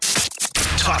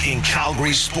Talking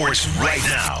Calgary sports right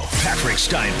now. Patrick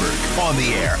Steinberg on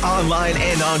the air, online,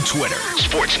 and on Twitter.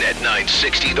 Sportsnet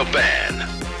 960 The Fan.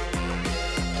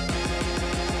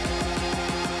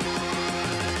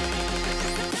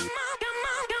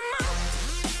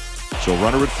 So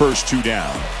runner at first, 2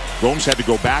 down. Gomes had to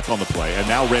go back on the play, and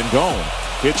now Rendon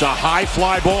hits a high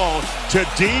fly ball to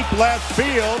deep left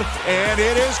field, and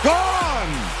it is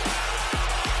gone!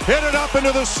 Hit it up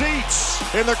into the seats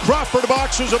in the Crawford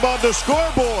boxes above the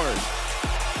scoreboard.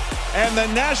 And the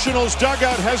Nationals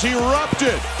dugout has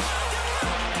erupted.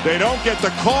 They don't get the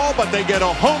call, but they get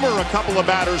a homer a couple of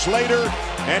batters later,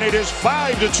 and it is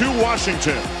 5-2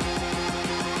 Washington.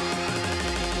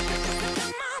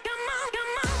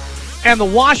 And the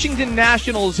Washington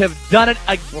Nationals have done it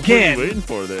again. What were you waiting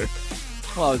for there?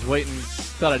 Well, I was waiting.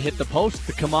 Thought I'd hit the post.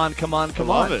 Come on. I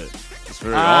love it. It's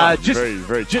very odd.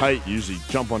 Very tight. Usually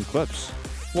jump on clips.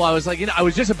 Well, I was like, I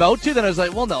was just about to. Then I was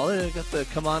like, well, no, I got the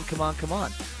come on.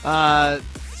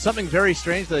 Something very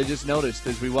strange that I just noticed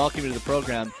as we welcome you to the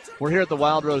program. We're here at the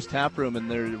Wild Rose Tap Room, and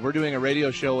we're doing a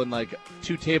radio show, and like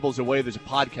 2 tables away, there's a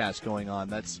podcast going on.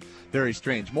 That's very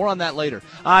strange. More on that later.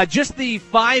 Just the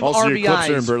 5 also, RBIs. Your clips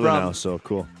are in Berlin now, so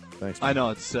cool. Thanks, man. I know.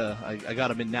 It's I got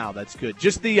them in now. That's good.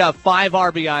 Just the 5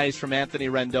 RBIs from Anthony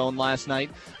Rendon last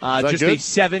night. Just good? a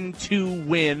 7-2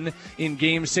 win in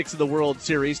Game 6 of the World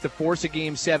Series to force a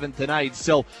Game 7 tonight.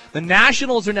 So the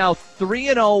Nationals are now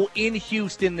 3-0 in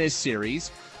Houston this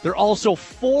series. They're also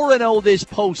 4-0 this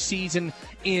postseason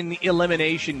in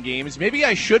elimination games. Maybe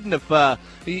I shouldn't have.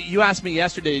 You asked me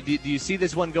yesterday, do you see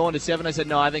this one going to 7? I said,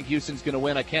 no, I think Houston's going to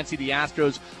win. I can't see the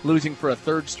Astros losing for a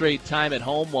 3rd straight time at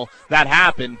home. Well, that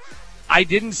happened. I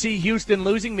didn't see Houston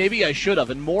losing. Maybe I should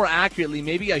have. And more accurately,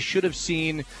 maybe I should have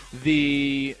seen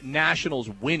the Nationals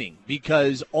winning,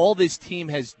 because all this team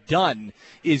has done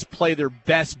is play their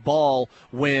best ball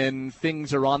when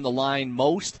things are on the line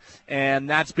most. And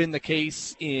that's been the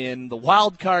case in the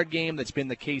wild card game. That's been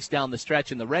the case down the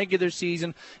stretch in the regular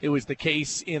season. It was the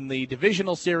case in the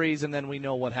divisional series. And then we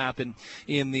know what happened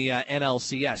in the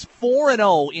NLCS.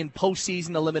 4-0 in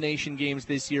postseason elimination games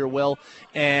this year, Will.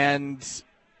 And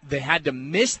they had to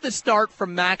miss the start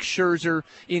from Max Scherzer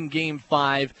in Game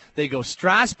 5. They go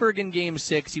Strasburg in Game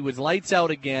 6. He was lights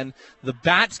out again. The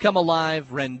bats come alive.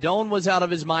 Rendon was out of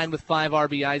his mind with 5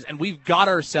 RBIs, and we've got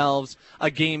ourselves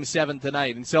a Game 7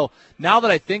 tonight. And so now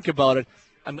that I think about it,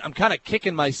 I'm kind of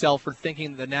kicking myself for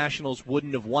thinking the Nationals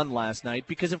wouldn't have won last night,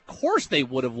 because of course they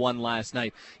would have won last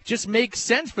night. It just makes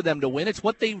sense for them to win. It's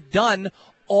what they've done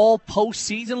all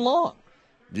postseason long.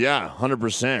 Yeah,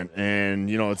 100%. And,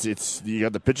 it's you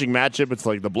got the pitching matchup. It's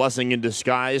like the blessing in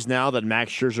disguise now that Max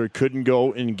Scherzer couldn't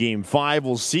go in Game 5.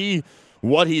 We'll see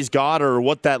what he's got or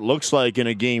what that looks like in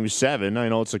a Game 7. I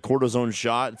know it's a cortisone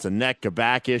shot. It's a neck, a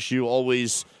back issue,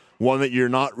 always one that you're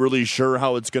not really sure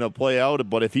how it's going to play out.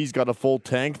 But if he's got a full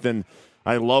tank, then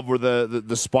I love where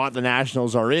the spot the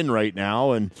Nationals are in right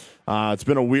now. And it's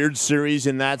been a weird series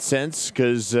in that sense,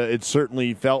 because it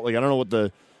certainly felt like, I don't know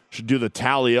what should do the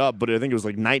tally up, but I think it was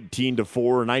like 19-4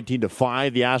 or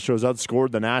 19-5. The Astros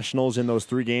outscored the Nationals in those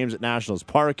 3 games at Nationals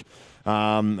Park,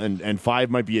 and 5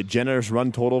 might be a generous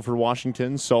run total for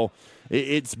Washington. So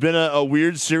it's been a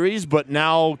weird series, but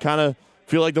now kind of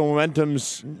feel like the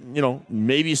momentum's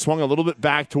maybe swung a little bit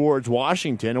back towards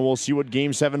Washington, and we'll see what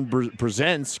Game 7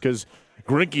 presents, because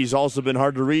Greinke's also been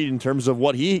hard to read in terms of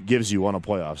what he gives you on a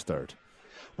playoff start.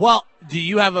 Well, do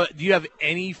you have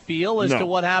any feel as to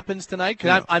what happens tonight?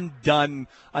 Because I'm done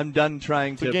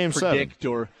trying to predict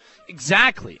 7. or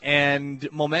exactly. And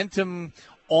momentum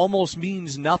almost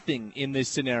means nothing in this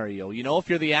scenario. If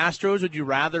you're the Astros, would you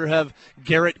rather have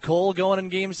Garrett Cole going in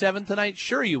Game 7 tonight?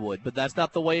 Sure you would, but that's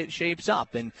not the way it shapes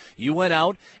up. And you went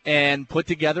out and put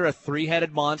together a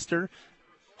 3-headed monster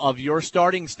of your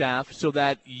starting staff so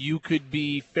that you could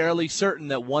be fairly certain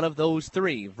that one of those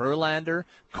 3, Verlander,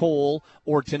 Cole,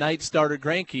 or tonight's starter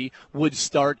Greinke, would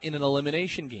start in an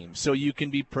elimination game. So you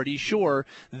can be pretty sure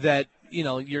that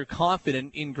you're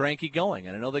confident in Greinke going.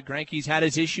 And I know that Greinke's had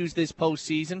his issues this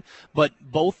postseason, but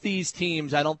both these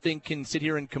teams I don't think can sit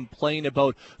here and complain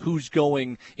about who's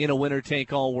going in a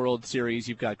winner-take-all World Series.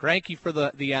 You've got Greinke for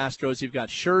the Astros. You've got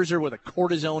Scherzer with a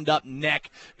cortisoned-up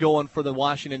neck going for the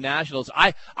Washington Nationals.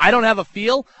 I don't have a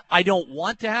feel. I don't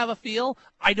want to have a feel.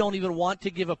 I don't even want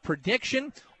to give a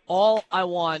prediction. All I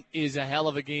want is a hell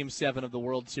of a Game 7 of the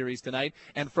World Series tonight.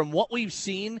 And from what we've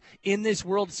seen in this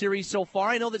World Series so far,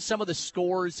 I know that some of the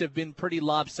scores have been pretty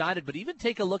lopsided, but even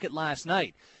take a look at last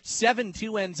night.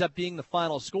 7-2 ends up being the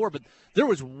final score, but there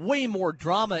was way more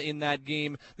drama in that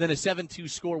game than a 7-2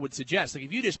 score would suggest. Like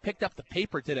if you just picked up the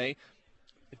paper today,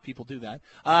 if people do that.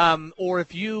 Or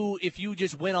if you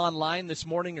just went online this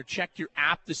morning or checked your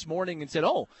app this morning and said,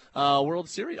 World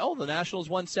Series, the Nationals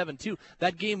won 7-2,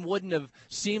 that game wouldn't have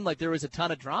seemed like there was a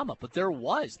ton of drama, but there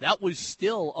was. That was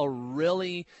still a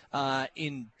really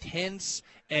intense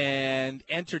and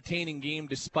entertaining game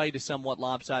despite a somewhat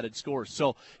lopsided score.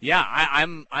 So, yeah,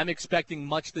 I'm expecting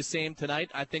much the same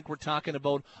tonight. I think we're talking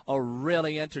about a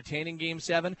really entertaining Game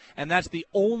 7, and that's the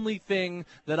only thing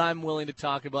that I'm willing to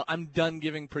talk about. I'm done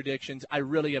giving predictions. I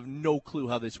really have no clue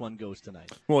how this one goes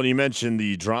tonight. Well, and you mentioned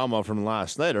the drama from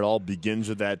last night. It all begins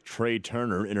with that Trey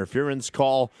Turner interference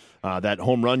call. That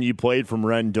home run you played from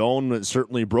Rendon, it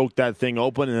certainly broke that thing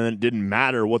open, and it didn't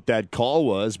matter what that call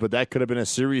was, but that could have been a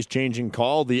series-changing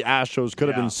call. The Astros could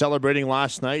have been celebrating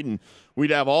last night, and we'd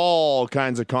have all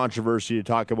kinds of controversy to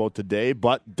talk about today,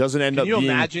 but doesn't end up being... Can you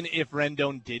imagine if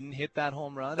Rendon didn't hit that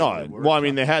home run? No, well, I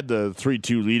mean, they had the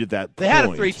 3-2 lead at that point. They had a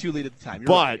 3-2 lead at the time.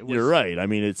 You're right. I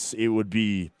mean, it would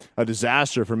be a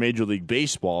disaster for Major League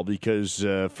Baseball because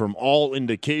from all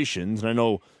indications, and I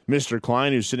know Mr.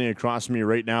 Klein, who's sitting across from me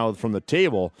right now from the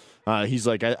table, he's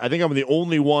like, I think I'm the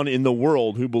only one in the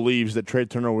world who believes that Trey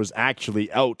Turner was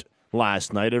actually out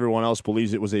last night. Everyone else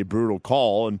believes it was a brutal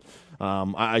call, and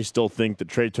I still think that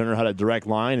Trey Turner had a direct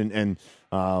line, and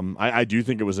I do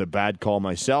think it was a bad call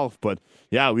myself. But,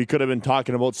 yeah, we could have been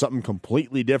talking about something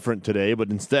completely different today, but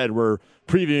instead we're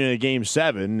previewing a Game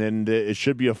 7, and it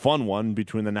should be a fun one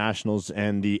between the Nationals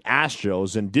and the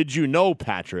Astros. And did you know,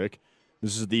 Patrick,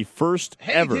 this is the first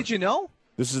ever. Did you know?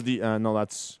 This is the no,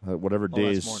 that's whatever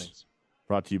days. That's mornings.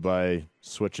 Brought to you by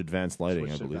Switch Advanced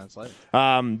Lighting, I believe. Advanced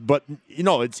Lighting. But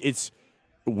it's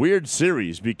a weird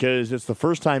series because it's the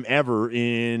first time ever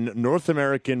in North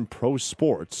American pro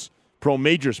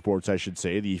major sports, I should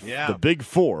say, the Big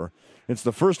Four. It's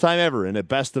the first time ever in a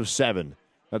best of 7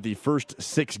 that the first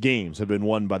 6 games have been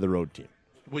won by the road team,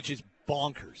 which is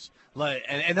bonkers.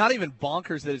 And not even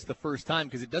bonkers that it's the first time,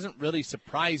 because it doesn't really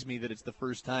surprise me that it's the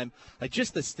first time. Like,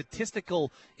 just the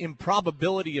statistical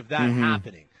improbability of that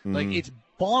happening. Mm-hmm. Like, it's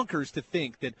bonkers to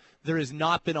think that there has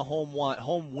not been a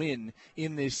home win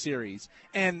in this series.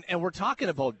 And we're talking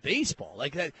about baseball.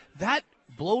 Like, that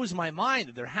blows my mind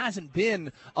that there hasn't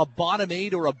been a bottom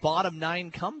 8 or a bottom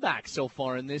 9 comeback so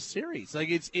far in this series. Like,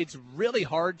 it's really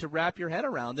hard to wrap your head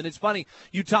around. And it's funny,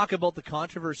 you talk about the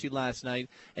controversy last night,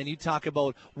 and you talk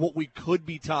about what we could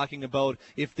be talking about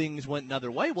if things went another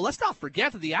way. Well, let's not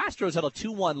forget that the Astros had a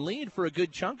 2-1 lead for a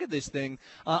good chunk of this thing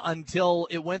until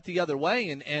it went the other way,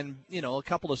 and a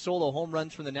couple of solo home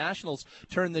runs from the Nationals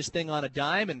turned this thing on a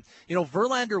dime. And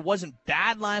Verlander wasn't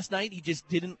bad last night. He just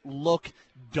didn't look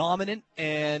dominant,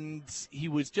 and he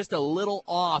was just a little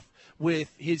off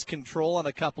with his control on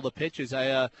a couple of pitches.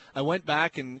 I went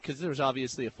back, and because there was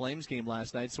obviously a Flames game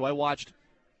last night, so I watched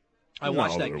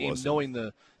that game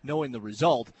knowing the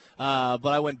result. But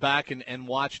I went back and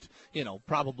watched,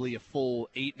 probably a full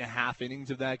 8.5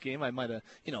 innings of that game. I might have,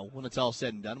 when it's all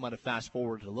said and done, I might have fast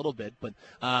forwarded a little bit, but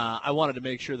I wanted to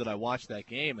make sure that I watched that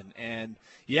game, and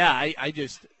I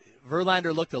just.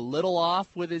 Verlander looked a little off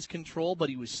with his control, but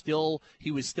he was still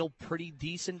pretty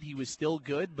decent. He was still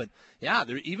good. But, yeah,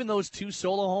 even those 2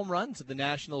 solo home runs that the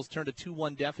Nationals turned a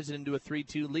 2-1 deficit into a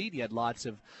 3-2 lead, he had lots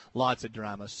of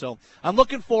drama. So I'm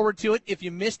looking forward to it. If you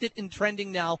missed it in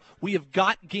Trending Now, we have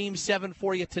got Game 7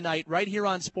 for you tonight right here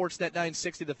on Sportsnet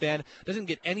 960 The Fan. Doesn't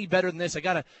get any better than this.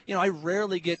 I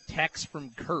rarely get texts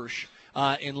from Kirsch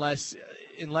unless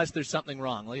there's something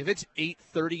wrong. Like, if it's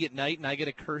 8:30 at night and I get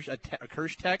a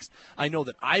Kirsch text, I know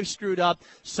that I've screwed up.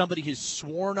 Somebody has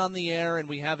sworn on the air, and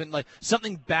we haven't,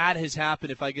 something bad has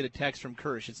happened if I get a text from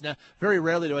Kirsch. It's not very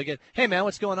rarely do I get, hey, man,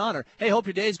 what's going on? Or, hey, hope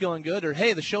your day's going good. Or,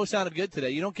 hey, the show sounded good today.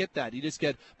 You don't get that. You just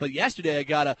get, but yesterday I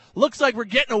got looks like we're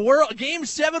getting a Game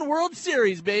 7 World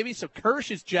Series, baby. So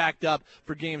Kirsch is jacked up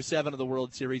for Game 7 of the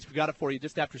World Series. We got it for you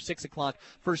just after 6 o'clock.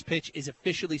 First pitch is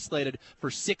officially slated for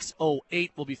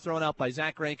 6:08. Will be thrown out by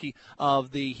Zach Greinke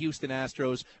of the Houston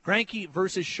Astros. Greinke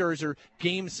versus Scherzer,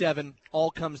 Game 7.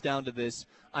 All comes down to this.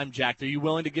 I'm jacked. Are you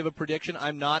willing to give a prediction?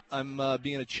 I'm not. I'm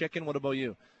being a chicken. What about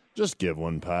you? Just give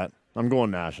one, Pat. I'm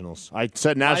going Nationals. I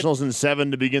said Nationals in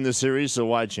 7 to begin the series, so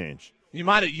why change? You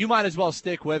might as well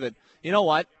stick with it. You know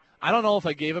what? I don't know if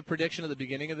I gave a prediction at the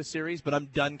beginning of the series, but I'm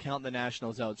done counting the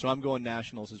Nationals out, so I'm going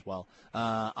Nationals as well.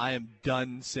 I am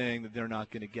done saying that they're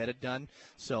not going to get it done,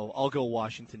 so I'll go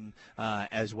Washington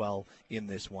as well in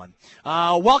this one.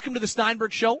 Welcome to the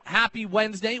Steinberg Show. Happy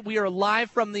Wednesday. We are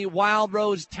live from the Wild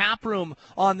Rose Tap Room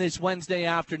on this Wednesday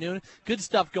afternoon. Good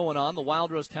stuff going on. The Wild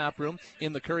Rose Tap Room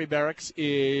in the Curry Barracks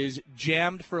is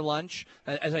jammed for lunch.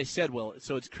 As I said, Will,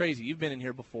 so it's crazy. You've been in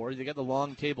here before. They got the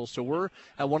long tables, so we're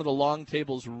at one of the long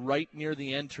tables right near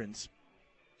the entrance.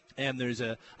 and there's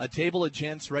a table of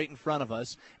gents right in front of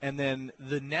us, and then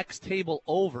the next table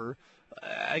over,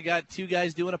 I got two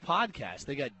guys doing a podcast.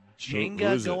 They got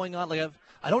Jenga going on. Like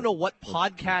I don't know what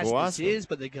podcast this is,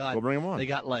 but they got Go bring them on.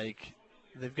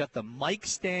 They've got the mic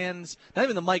stands, not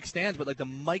even the mic stands, but like the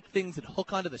mic things that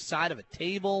hook onto the side of a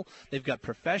table. They've got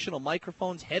professional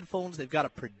microphones, headphones. They've got a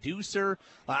producer.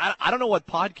 I don't know what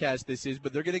podcast this is,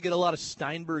 but they're going to get a lot of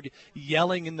Steinberg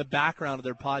yelling in the background of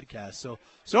their podcast. So,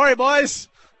 sorry, boys.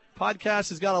 Podcast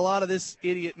has got a lot of this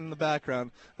idiot in the background.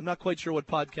 I'm not quite sure what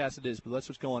podcast it is, but that's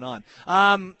what's going on.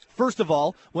 First of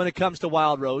all, when it comes to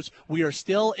Wild Rose, we are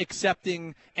still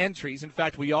accepting entries. In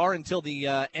fact, we are until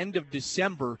the end of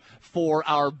December for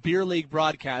our Beer League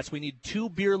broadcast. We need 2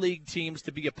 Beer League teams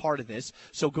to be a part of this.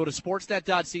 So go to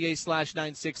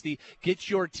sportsnet.ca/960. Get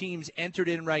your teams entered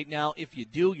in right now. If you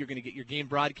do, you're going to get your game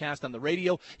broadcast on the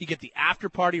radio. You get the after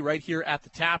party right here at the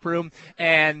tap room.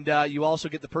 And you also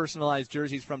get the personalized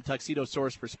jerseys from Tuxedo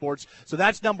Source for Sports. So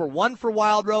that's number 1 for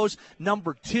Wild Rose.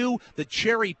 Number 2, the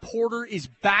Cherry Porter is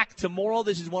back tomorrow.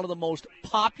 This is one of the most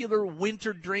popular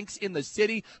winter drinks in the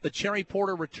city. The Cherry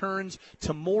Porter returns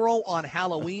tomorrow on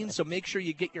Halloween, so make sure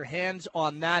you get your hands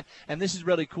on that. And this is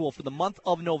really cool. For the month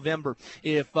of November,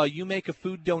 if you make a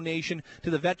food donation to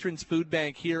the Veterans Food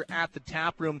Bank here at the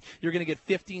tap room, you're going to get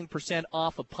 15%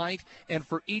 off a pint. And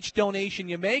for each donation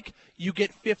you make, you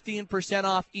get 15%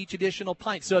 off each additional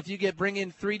pint. So if you bring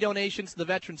in 3 donations to the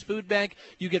Veterans Food Bank,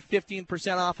 you get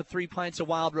 15% off of 3 pints of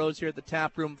Wild Rose here at the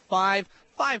tap room. 5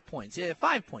 points.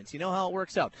 5 points. You know how it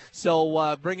works out.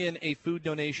 So bring in a food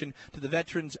donation to the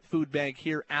Veterans Food Bank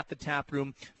here at the tap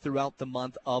room throughout the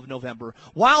month of November.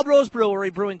 Wild Rose Brewery,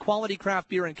 brewing quality craft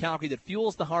beer in Calgary that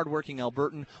fuels the hardworking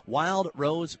Albertan. Wild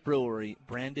Rose Brewery,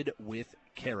 branded with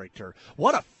character.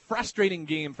 What a frustrating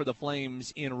game for the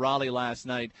Flames in Raleigh last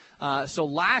night. So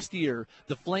last year,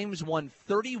 the Flames won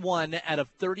 31 out of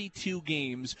 32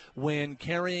 games when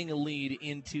carrying a lead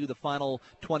into the final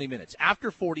 20 minutes.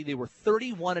 After 40, they were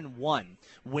 31-1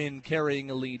 when carrying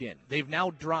a lead in. They've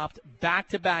now dropped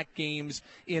back-to-back games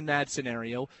in that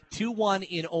scenario. 2-1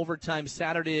 in overtime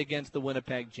Saturday against the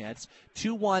Winnipeg Jets.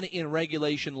 2-1 in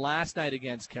regulation last night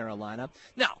against Carolina.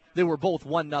 Now, they were both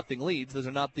 1-0 leads. Those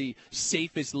are not the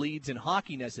safest leads in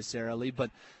hockey necessarily, but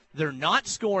they're not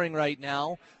scoring right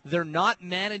now. They're not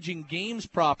managing games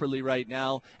properly right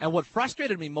now. And what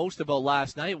frustrated me most about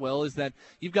last night, Will, is that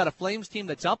you've got a Flames team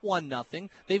that's up 1-0.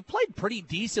 They've played pretty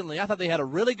decently. I thought they had a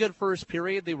really good first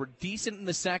period. They were decent in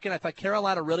the second. I thought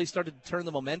Carolina really started to turn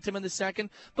the momentum in the second.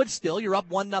 But still, you're up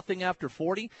 1-0 after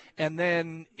 40. And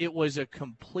then it was a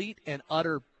complete and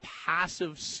utter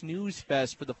passive snooze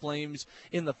fest for the Flames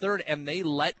in the third, and they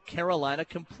let Carolina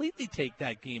completely take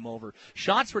that game over.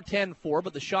 Shots were 10-4,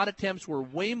 but the shot attempts were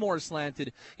way more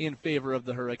slanted in favor of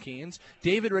the Hurricanes.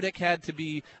 David Riddick had to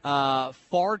be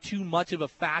far too much of a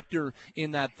factor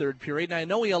in that third period, and I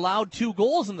know he allowed 2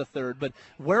 goals in the third, but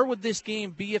where would this game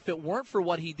be if it weren't for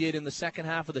what he did in the second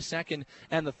half of the second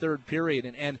and the third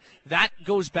period? And that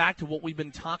goes back to what we've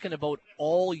been talking about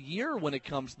all year when it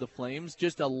comes to the Flames,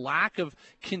 just a lack of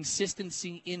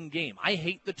consistency in game. I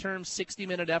hate the term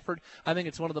 60-minute effort. I think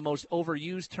it's one of the most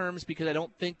overused terms because I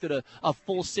don't think that a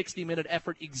full 60-minute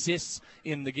effort exists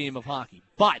in the game of hockey.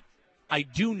 But I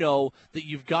do know that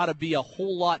you've got to be a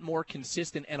whole lot more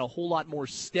consistent and a whole lot more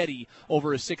steady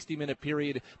over a 60-minute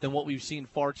period than what we've seen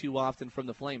far too often from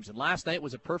the Flames. And last night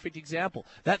was a perfect example.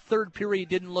 That third period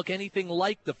didn't look anything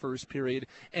like the first period,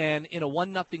 and in a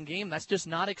 1-0 game, that's just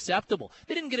not acceptable.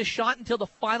 They didn't get a shot until the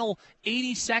final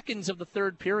 80 seconds of the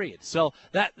third period. So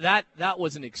that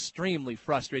was an extremely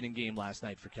frustrating game last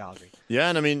night for Calgary. Yeah,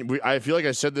 and I mean, I feel like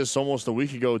I said this almost a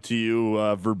week ago to you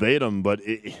verbatim, but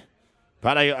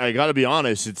Pat, I got to be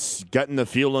honest, it's getting the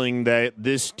feeling that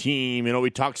this team, we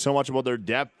talk so much about their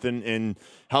depth and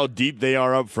how deep they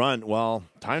are up front. Well,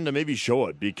 time to maybe show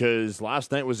it, because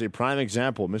last night was a prime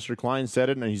example. Mr. Klein said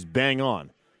it, and he's bang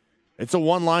on. It's a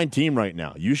one-line team right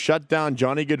now. You shut down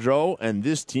Johnny Gaudreau, and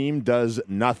this team does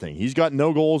nothing. He's got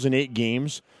no goals in 8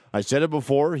 games. I said it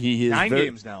before. He is 9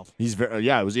 games now. He's it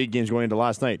was 8 games going into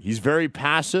last night. He's very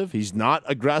passive. He's not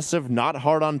aggressive, not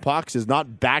hard on pucks. He's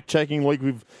not back-checking like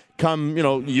we've come,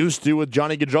 used to with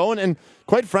Johnny Gaudreau. And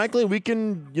quite frankly, we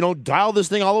can, dial this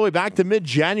thing all the way back to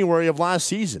mid-January of last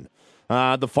season.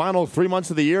 The final 3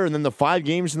 months of the year and then the 5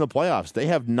 games in the playoffs. They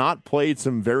have not played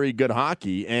some very good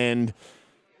hockey. And,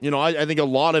 I think a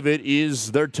lot of it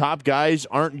is their top guys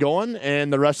aren't going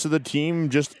and the rest of the team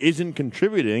just isn't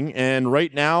contributing. And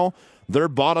right now, their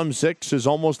bottom 6 is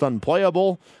almost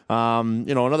unplayable.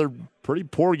 Another pretty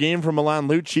poor game from Milan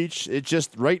Lucic. It's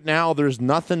just right now there's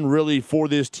nothing really for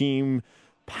this team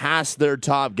past their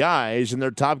top guys, and their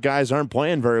top guys aren't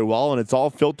playing very well, and it's all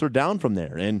filtered down from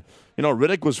there. And,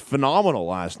 Riddick was phenomenal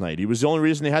last night. He was the only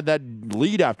reason they had that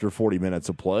lead after 40 minutes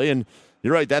of play. And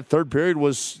you're right, that third period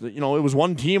was, it was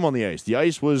one team on the ice. The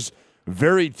ice was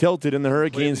very tilted in the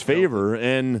Hurricanes' favor.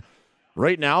 And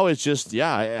right now it's just,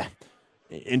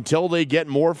 until they get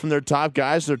more from their top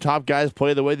guys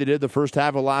play the way they did the first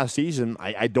half of last season,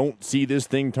 I don't see this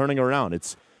thing turning around.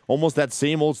 It's almost that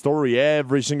same old story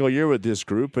every single year with this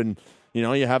group. And, you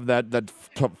have that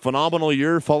phenomenal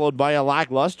year followed by a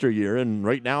lackluster year. And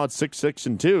right now it's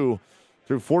 6-6-2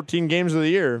 through 14 games of the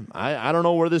year. I don't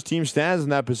know where this team stands in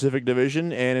that Pacific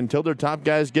Division. And until their top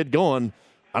guys get going,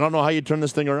 I don't know how you turn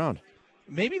this thing around.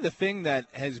 Maybe the thing that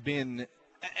has been,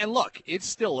 and look, it's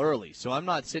still early, so I'm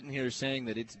not sitting here saying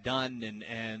that it's done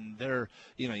and they're,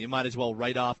 you might as well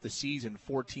write off the season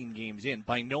 14 games in.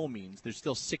 By no means. There's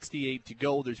still 68 to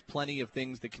go. There's plenty of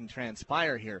things that can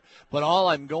transpire here. But all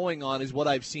I'm going on is what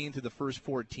I've seen through the first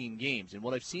 14 games. And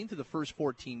what I've seen through the first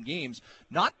 14 games,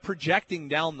 not projecting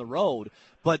down the road,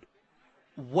 but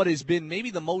what has been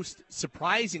maybe the most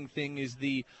surprising thing is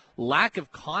the lack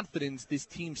of confidence this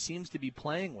team seems to be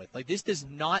playing with. Like, this does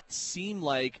not seem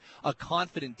like a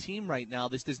confident team right now.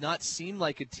 This does not seem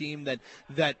like a team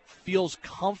that feels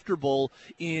comfortable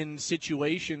in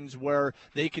situations where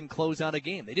they can close out a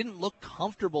game. They didn't look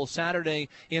comfortable Saturday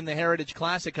in the Heritage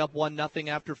Classic, up 1-0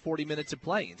 after 40 minutes of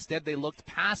play. Instead, they looked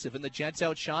passive, and the Jets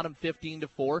outshot them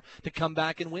 15-4 to come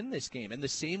back and win this game. And the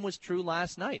same was true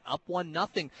last night, up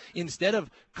 1-0. Instead of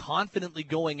confidently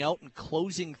going out and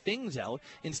closing things out,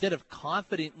 instead of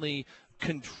confidently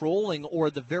controlling, or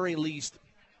at the very least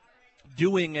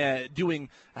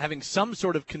having some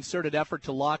sort of concerted effort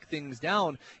to lock things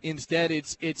down, instead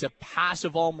it's a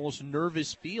passive, almost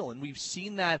nervous feel. And we've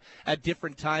seen that at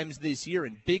different times this year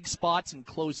in big spots and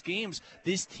close games.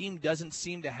 This team doesn't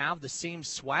seem to have the same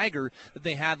swagger that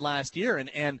they had last year.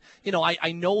 And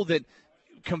I know that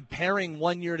comparing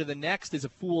one year to the next is a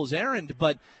fool's errand,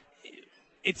 but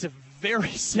it's a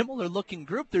very similar looking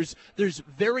group. There's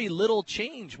very little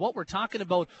change. What we're talking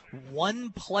about, one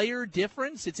player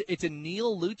difference. It's a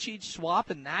Neil Lucic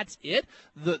swap, and that's it.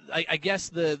 I guess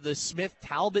the Smith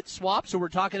Talbot swap. So we're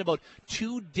talking about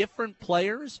two different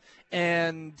players,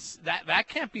 and that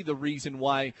can't be the reason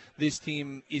why this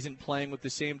team isn't playing with the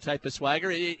same type of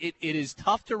swagger. It is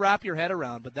tough to wrap your head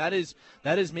around, but that is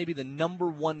maybe the number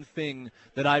one thing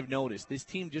that I've noticed. This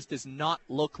team just does not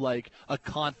look like a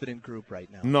confident group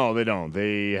right now. No, they don't.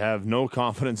 They have no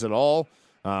confidence at all.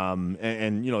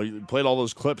 And you played all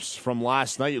those clips from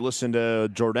last night. You listened to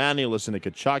Jordan, you listened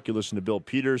to Kachuk, you listened to Bill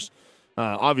Peters.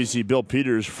 Obviously, Bill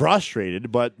Peters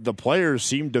frustrated, but the players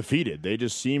seem defeated. They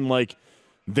just seem like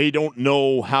they don't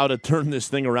know how to turn this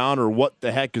thing around or what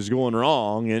the heck is going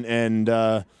wrong. And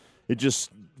it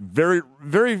just very,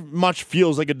 very much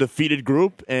feels like a defeated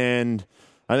group. And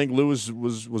I think Lewis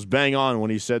was bang on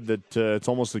when he said that it's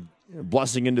almost a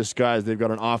blessing in disguise. They've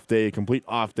got an off day, a complete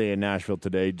off day in Nashville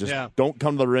today. Just don't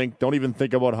come to the rink. Don't even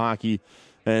think about hockey,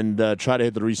 and try to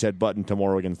hit the reset button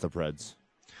tomorrow against the Preds.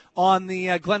 On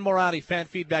the Glenn Morati fan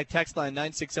feedback text line,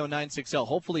 960-960.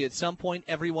 Hopefully at some point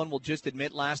everyone will just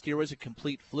admit last year was a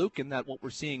complete fluke, and that what we're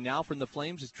seeing now from the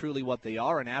Flames is truly what they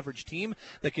are, an average team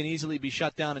that can easily be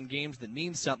shut down in games that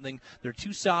mean something. They're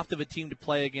too soft of a team to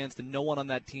play against, and no one on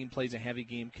that team plays a heavy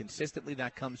game consistently.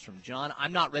 That comes from John.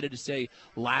 I'm not ready to say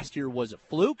last year was a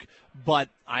fluke, but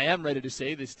I am ready to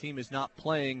say this team is not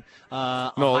playing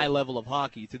a high level of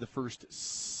hockey through the first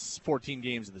 14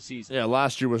 games of the season. Yeah,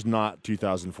 last year was not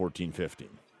 2014-15.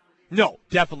 No,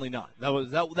 definitely not.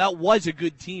 That was a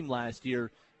good team last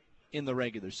year in the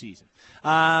regular season.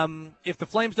 If the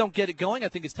Flames don't get it going, I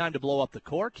think it's time to blow up the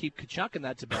core, keep Kachuk, and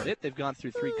that's about it. They've gone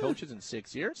through 3 coaches in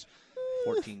 6 years.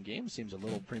 14 games seems a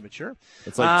little premature.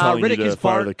 It's like telling you to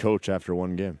fire the coach after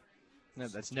one game. No,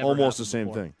 that's never almost the same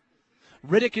before. thing.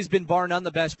 Riddick has been bar none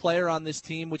the best player on this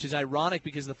team, which is ironic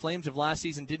because the Flames of last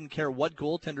season didn't care what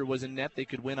goaltender was in net. They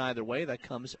could win either way. That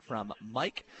comes from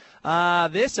Mike.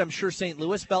 I'm sure St.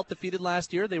 Louis felt defeated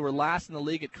last year. They were last in the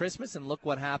league at Christmas, and look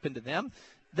what happened to them.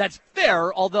 That's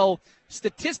fair, although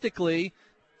statistically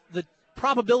the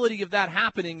probability of that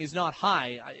happening is not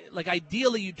high.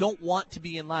 Ideally, you don't want to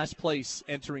be in last place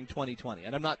entering 2020.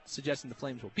 And I'm not suggesting the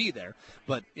Flames will be there,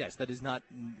 but yes, that is not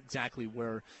exactly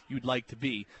where you'd like to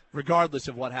be, regardless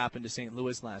of what happened to St.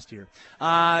 Louis last year.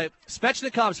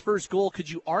 Svechnikov's first goal, could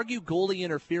you argue goalie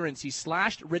interference? He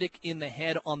slashed Riddick in the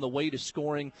head on the way to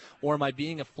scoring, or am I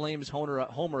being a Flames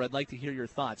homer? I'd like to hear your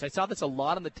thoughts. I saw this a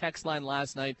lot on the text line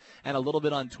last night and a little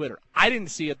bit on Twitter. I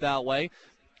didn't see it that way.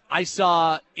 I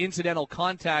saw incidental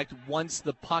contact once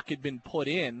the puck had been put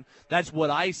in. That's what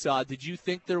I saw. Did you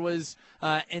think there was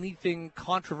anything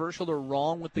controversial or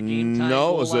wrong with the game time?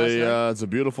 No, goal it's a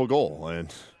beautiful goal.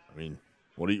 And, I mean,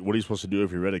 what are you supposed to do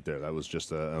if you're Riddick there? That was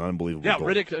just an unbelievable goal.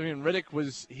 Yeah, Riddick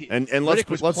was Riddick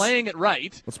was playing it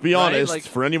right. Let's be right? honest.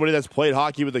 For anybody that's played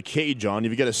hockey with a cage on,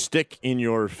 if you get a stick in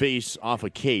your face off a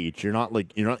cage, you're not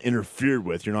interfered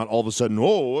with. You're not all of a sudden,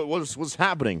 what's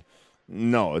happening?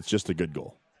 No, it's just a good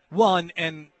goal. Well,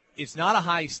 and it's not a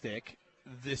high stick.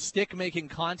 The stick making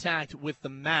contact with the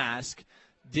mask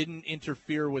didn't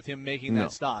interfere with him making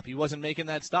that stop. He wasn't making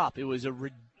that stop. It was a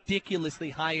ridiculously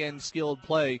high-end skilled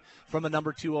play from a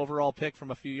number 2 overall pick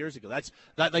from a few years ago.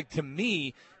 To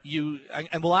me,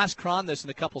 and we'll ask Cron this in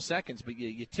a couple seconds, but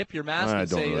you tip your mask and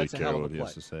say that's a hell of a play.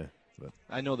 Has to say, but.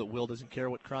 I know that Will doesn't care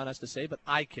what Cron has to say, but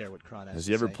I care what Cron has to say. Has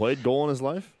he ever played goal in his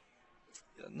life?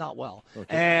 Not well.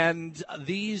 Okay. And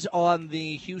these on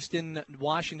the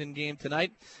Houston-Washington game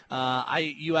tonight,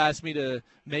 you asked me to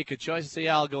make a choice. I say,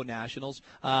 I'll go Nationals.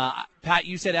 Pat,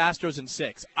 you said Astros in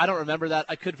 6. I don't remember that.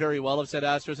 I could very well have said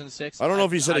Astros in 6. I don't know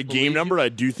if you said a game number. I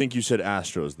do think you said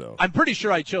Astros, though. I'm pretty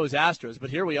sure I chose Astros,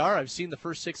 but here we are. I've seen the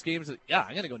first 6 games. Yeah,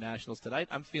 I'm going to go Nationals tonight.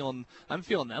 I'm feeling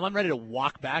them. I'm ready to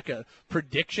walk back a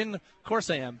prediction. Of course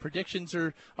I am. Predictions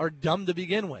are dumb to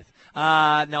begin with.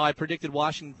 Now, I predicted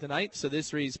Washington tonight, so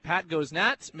this reads Pat goes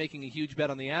Nats, making a huge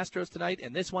bet on the Astros tonight.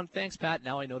 And this one, thanks, Pat.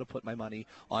 Now I know to put my money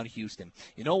on Houston.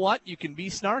 You know what? You can be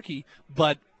snarky,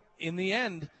 but in the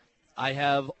end, I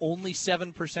have only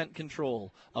 7%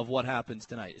 control of what happens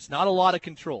tonight. It's not a lot of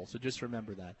control, so just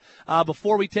remember that.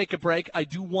 Before we take a break, I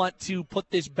do want to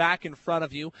put this back in front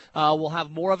of you. We'll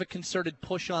have more of a concerted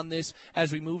push on this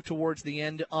as we move towards the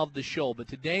end of the show. But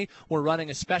today, we're running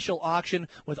a special auction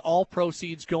with all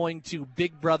proceeds going to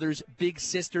Big Brothers, Big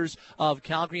Sisters of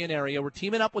Calgary and area. We're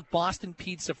teaming up with Boston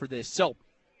Pizza for this. So,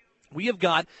 we have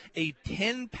got a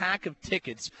 10-pack of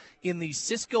tickets in the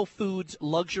Cisco Foods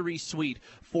Luxury Suite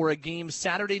for a game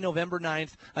Saturday, November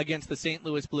 9th against the St.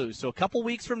 Louis Blues. So a couple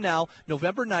weeks from now,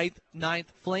 November 9th,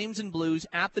 Flames and Blues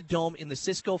at the Dome in the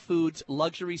Cisco Foods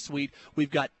Luxury Suite. We've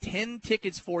got 10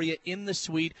 tickets for you in the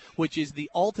suite, which is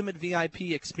the ultimate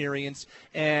VIP experience.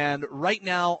 And right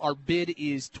now, our bid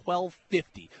is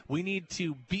 $12.50. We need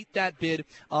to beat that bid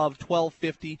of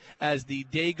 $12.50 as the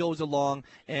day goes along.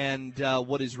 And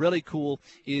what is really cool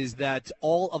is that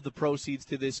all of the proceeds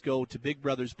to this go to Big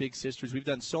Brothers Big Sisters. We've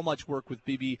done so much work with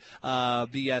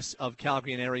BS of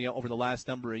Calgary and area over the last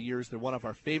number of years. They're one of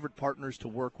our favorite partners to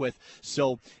work with.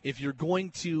 So if you're going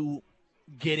to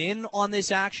get in on this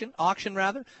auction,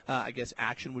 I guess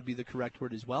action would be the correct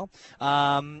word as well.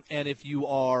 And if you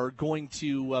are going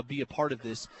to be a part of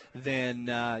this, then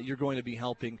you're going to be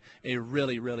helping a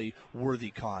really, really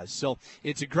worthy cause. So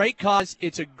it's a great cause.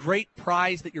 It's a great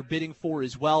prize that you're bidding for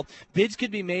as well. Bids can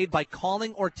be made by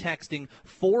calling or texting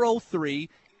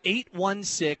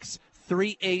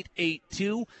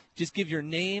 403-816-3882. Just give your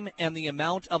name and the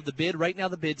amount of the bid. Right now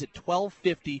the bid's at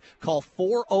 $12.50. Call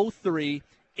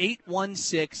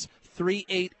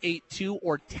 403-816-3882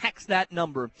 or text that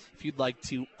number if you'd like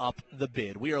to up the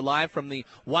bid. We are live from the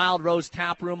Wild Rose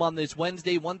Tap Room on this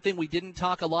Wednesday. One thing we didn't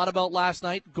talk a lot about last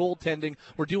night, goaltending.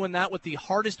 We're doing that with the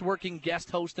hardest working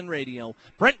guest host in radio.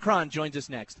 Brent Cron joins us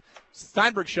next.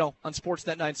 Steinberg Show on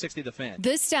Sportsnet 960 The Fan.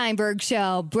 The Steinberg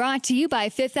Show, brought to you by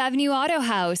Fifth Avenue Auto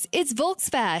House. It's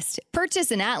Volksfest. Purchase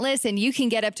an Atlas and you can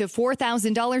get up to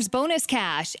 $4,000 bonus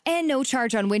cash and no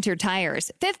charge on winter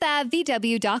tires.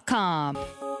 FifthAvVW.com.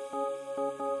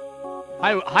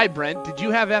 Hi, Brent. Did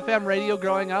you have FM radio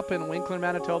growing up in Winkler,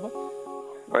 Manitoba?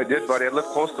 I did, buddy. I lived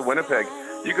close to Winnipeg.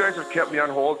 You guys have kept me on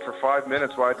hold for 5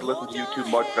 minutes while I had to listen to you two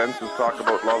mud fences talk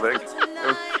about love eggs.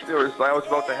 I was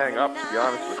about to hang up, to be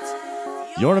honest with you.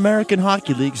 You're an American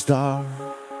Hockey League star.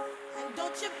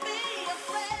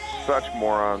 Such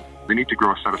morons. We need to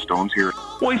grow a set of stones here.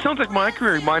 Well, he sounds like my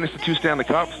career, minus the 2 Stanley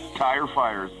Cups. Tire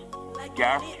fires,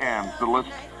 gas cans, the list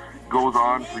goes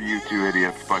on for you two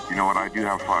idiots, but you know what? I do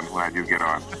have fun when I do get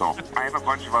on. So I have a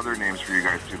bunch of other names for you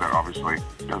guys too that obviously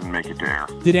doesn't make it to air.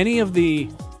 Did any of the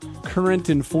current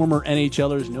and former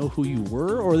NHLers know who you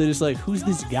were, or they're just like, who's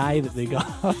this guy that they got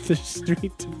off the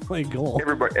street to play goal?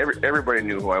 Everybody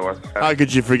knew who I was. How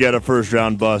could you forget a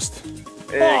first-round bust?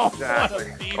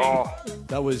 Exactly.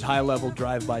 That was high-level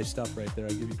drive-by stuff right there. I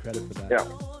give you credit for that. Yeah.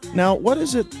 Now, what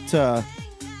is it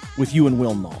with you and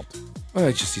Will Nault? Oh,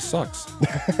 it's just he sucks.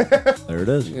 There it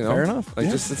is. You know? Fair enough. Like,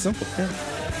 just it's simple.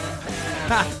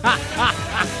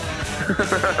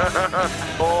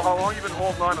 How long you been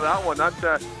holding on to that one?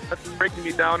 That's breaking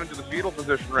me down into the fetal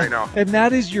position right now. And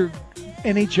that is your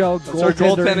NHL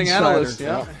goaltending analyst.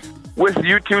 Yeah. With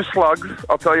you two slugs,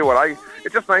 I'll tell you what,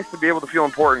 it's just nice to be able to feel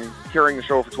important carrying the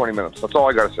show for 20 minutes. That's all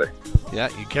I got to say. Yeah,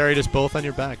 you carried us both on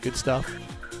your back. Good stuff.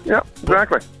 Yeah,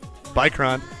 exactly. Bye,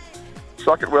 Cron.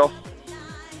 Suck it, Will.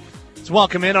 Let's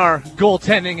welcome in our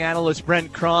goaltending analyst,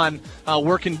 Brent Cron,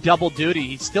 working double duty.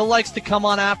 He still likes to come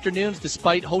on afternoons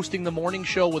despite hosting the morning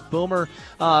show with Boomer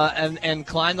and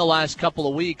Klein the last couple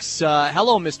of weeks.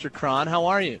 Hello, Mr. Cron. How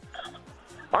are you?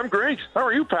 I'm great. How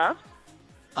are you, Pat?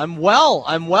 I'm well.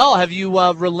 Have you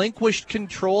relinquished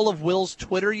control of Will's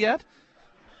Twitter yet?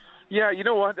 Yeah, you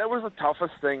know what? That was the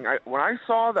toughest thing. When I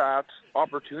saw that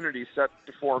opportunity set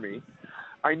before me,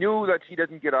 I knew that he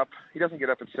doesn't get up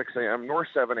at 6 a.m. nor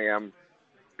 7 a.m.,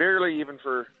 barely even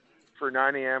for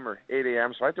 9 a.m. or 8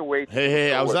 a.m., so I had to wait.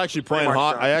 Hey, I was actually playing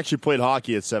I actually played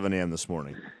hockey at 7 a.m. this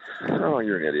morning. Oh,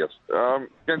 you're an idiot.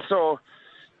 And so,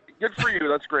 good for you.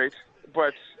 That's great.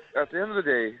 But at the end of the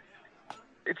day,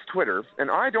 it's Twitter, and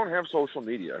I don't have social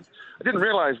media. I didn't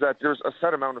realize that there's a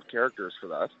set amount of characters for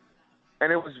that.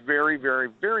 And it was very, very,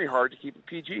 very hard to keep it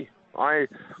PG. I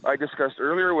discussed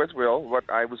earlier with Will what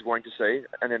I was going to say,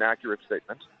 an inaccurate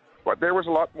statement, but there was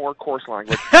a lot more coarse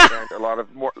language and a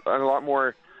lot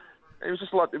more. It was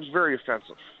just a lot. It was very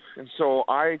offensive, and so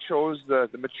I chose the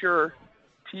mature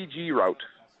PG route,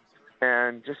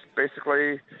 and just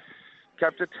basically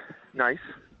kept it nice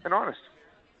and honest.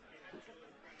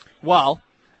 Well,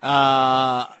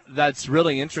 that's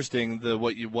really interesting.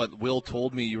 What Will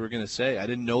told me you were going to say. I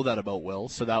didn't know that about Will,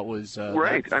 so that was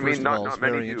right. That, I mean, not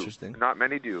many very do. Interesting. Not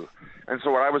many do. And so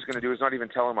what I was going to do is not even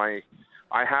tell him I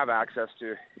have access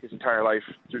to his entire life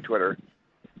through Twitter,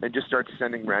 and just start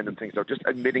sending random things out, just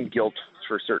admitting guilt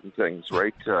for certain things,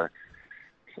 right?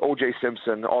 O.J.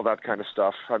 Simpson, all that kind of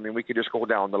stuff. I mean, we could just go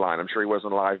down the line. I'm sure he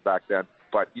wasn't alive back then,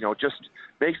 but just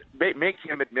make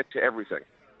him admit to everything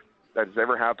that has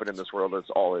ever happened in this world. It's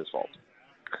all his fault.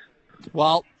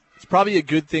 Well, it's probably a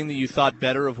good thing that you thought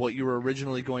better of what you were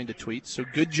originally going to tweet. So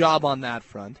good job on that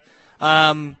front.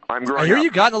 I'm growing I hear up.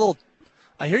 you got in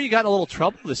a little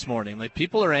trouble this morning. Like,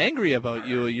 people are angry about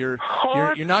you. You're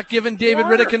not giving David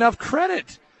Riddick enough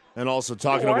credit. And also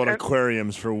talking about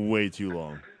aquariums for way too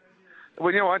long.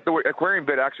 Well, you know what? The aquarium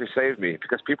bit actually saved me,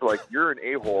 because people are like, you're an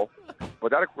a-hole,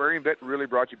 but that aquarium bit really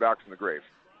brought you back from the grave.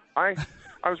 I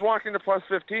was walking to plus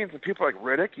 15s, and people are like,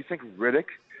 Riddick? You think Riddick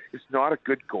is not a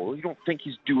good goalie? You don't think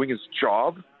he's doing his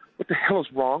job? What the hell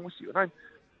is wrong with you? And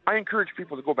I encourage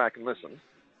people to go back and listen,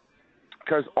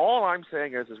 because all I'm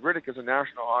saying is Riddick is a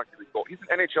National Hockey League goalie. He's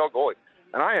an NHL goalie,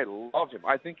 and I love him.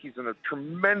 I think he's a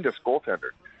tremendous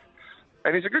goaltender,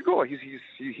 and he's a good goalie.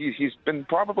 He's been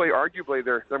probably, arguably,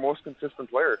 their most consistent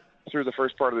player through the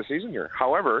first part of the season here.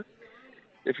 However,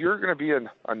 if you're going to be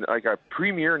a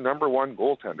premier number one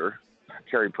goaltender,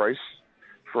 Carey Price,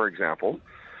 for example,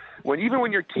 when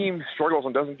your team struggles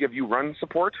and doesn't give you run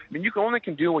support, I mean, you only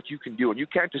can do what you can do, and you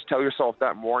can't just tell yourself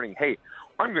that morning, hey,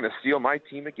 I'm going to steal my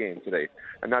team a game today,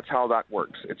 and that's how that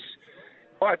works.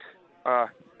 But at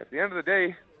the end of the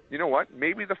day, you know what?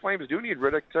 Maybe the Flames do need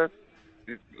Riddick the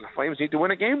Flames need to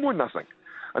win a game 1-0,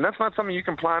 and that's not something you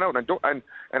can plan out. And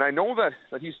I know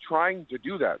that he's trying to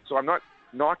do that, so I'm not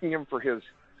knocking him for his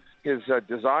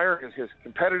desire, his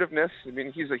competitiveness. I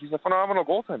mean, he's a phenomenal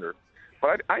goaltender.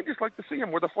 But I just like to see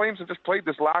him where the Flames have just played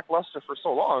this lackluster for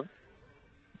so long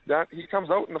that he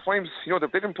comes out and the Flames,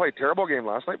 they didn't play a terrible game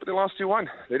last night, but they lost 2-1.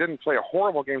 They didn't play a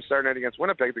horrible game Saturday night against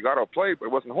Winnipeg. They got outplayed, but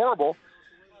it wasn't horrible.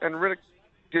 And Riddick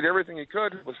did everything he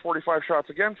could, was 45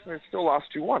 shots against, and they still lost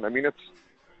 2-1. I mean,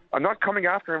 I'm not coming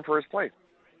after him for his play.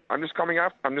 I'm just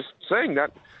saying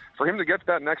that for him to get to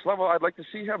that next level, I'd like to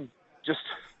see him just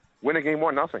win a game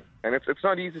 1-0. And it's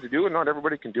not easy to do, and not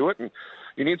everybody can do it. And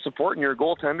you need support, and you're a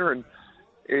goaltender. And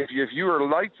if you are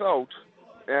lights out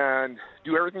and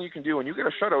do everything you can do, and you get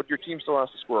a shutout, your team still has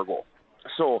to score a goal.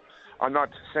 So I'm not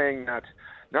saying that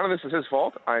none of this is his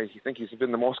fault. I think he's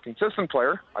been the most consistent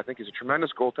player. I think he's a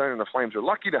tremendous goaltender, and the Flames are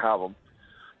lucky to have him.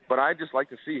 But I'd just like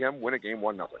to see him win a game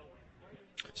 1-0.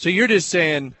 So you're just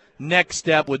saying next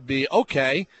step would be,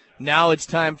 okay, now it's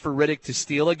time for Riddick to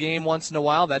steal a game once in a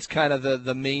while? That's kind of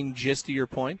the main gist of your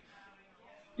point?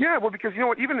 Yeah, well, because,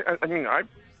 I've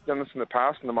done this in the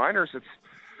past in the minors. It's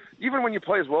even when you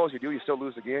play as well as you do, you still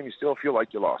lose the game. You still feel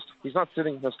like you lost. He's not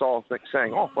sitting in the stall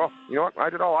saying, oh, well, you know what,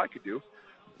 I did all I could do.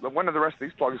 But when are the rest of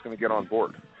these plugs going to get on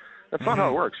board? That's not how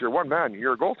it works. You're one man.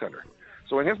 You're a goaltender.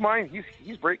 So in his mind,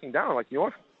 he's breaking down. Like, you know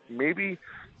what, maybe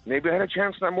I had a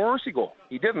chance in that Morrissey goal.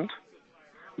 He didn't.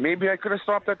 Maybe I could have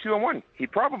stopped that 2-1. He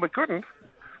probably couldn't.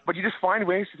 But you just find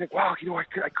ways to think, wow,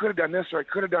 I could have done this, or I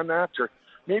could have done that, or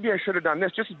maybe I should have done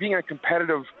this. Just being a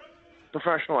competitive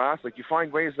professional athlete, you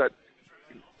find ways that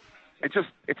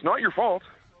it's not your fault.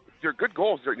 They're good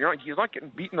goals. He's not getting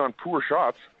beaten on poor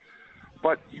shots.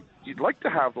 But you'd like to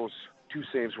have those 2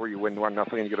 saves where you win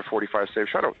 1-0 and you get a 45-save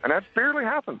shutout. And that barely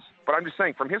happens. But I'm just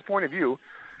saying, from his point of view,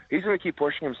 he's going to keep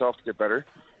pushing himself to get better.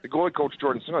 The goalie coach,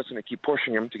 Jordan Sinnott, is going to keep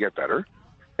pushing him to get better.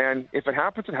 And if it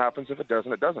happens, it happens. If it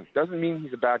doesn't, it doesn't. Doesn't mean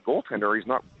he's a bad goaltender or he's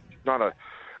not a,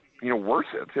 worth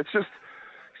it. It's just,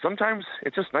 sometimes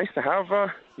it's just nice to have,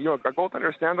 a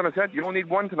goaltender stand on his head. You don't need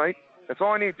one tonight. That's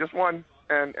all I need, just one.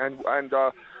 And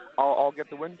I'll get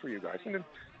the win for you guys. And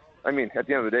I mean, at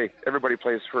the end of the day, everybody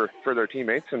plays for their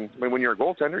teammates. And when you're a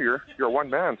goaltender, you're one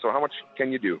man. So how much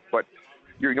can you do? But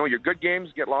your good games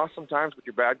get lost sometimes, but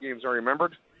your bad games are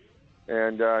remembered.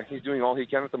 And he's doing all he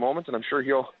can at the moment, and I'm sure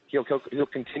he'll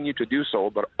continue to do so.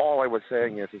 But all I was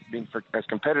saying is being as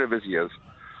competitive as he is,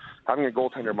 having a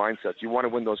goaltender mindset. You want to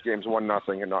win those games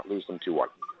 1-0 and not lose them 2-1.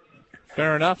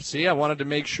 Fair enough. See, I wanted to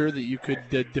make sure that you could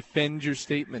defend your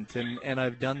statement, and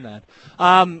I've done that.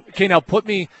 Okay, now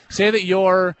say that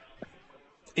you're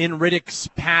in Riddick's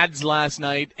pads last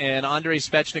night, and Andrei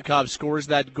Svechnikov scores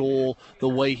that goal the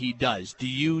way he does. Do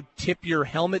you tip your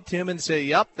helmet to him and say,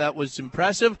 yep, that was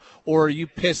impressive, or are you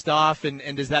pissed off, and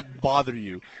does that bother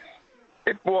you?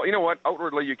 Well, you know what?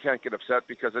 Outwardly, you can't get upset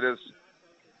because it is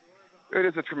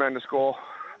a tremendous goal.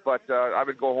 But I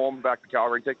would go home back to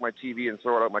Calgary, take my TV, and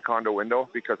throw it out my condo window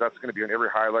because that's going to be on every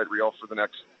highlight reel for the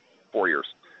next 4 years.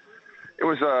 It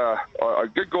was a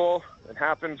good goal. It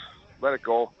happened. Let it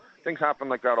go. Things happen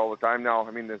like that all the time now.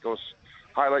 I mean, there's those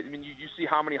highlight. I mean, you see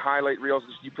how many highlight reels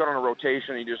you put on a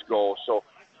rotation and you just go. So,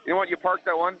 you know what? You park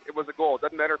that one. It was a goal. It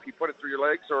doesn't matter if you put it through your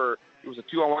legs or it was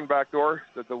a 2-on-1 backdoor.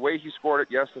 The way he scored it,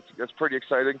 yes, that's pretty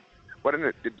exciting. But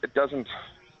it doesn't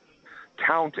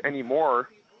count anymore.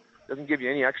 It doesn't give you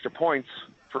any extra points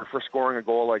for scoring a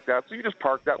goal like that. So you just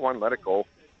park that one, let it go,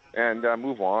 and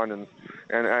move on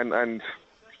and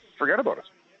forget about it.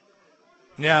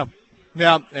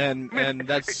 Yeah, and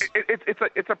that's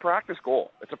it's a practice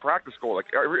goal. It's a practice goal. Like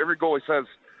every goalie says,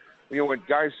 when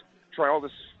guys try all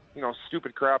this,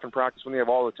 stupid crap in practice when they have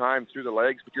all the time through the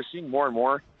legs, but you're seeing more and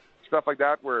more stuff like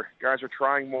that where guys are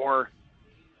trying more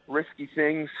risky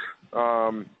things.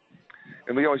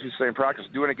 And we always used to say in practice,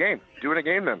 do it in a game. Do it in a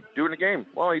game then. Do it in a game.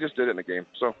 Well, he just did it in a game.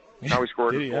 So now he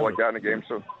scored a goal like that in a game.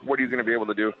 So what are you going to be able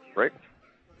to do, right?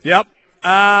 Yep.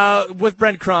 With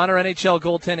Brent Cron, our NHL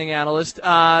goaltending analyst,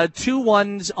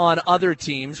 2-1s on other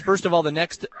teams. First of all, the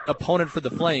next opponent for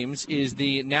the Flames is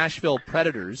the Nashville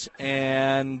Predators,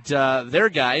 and their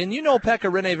guy, and you know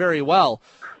Pekka Rinne very well.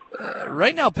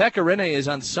 Right now, Pekka Rinne is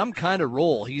on some kind of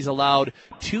roll. He's allowed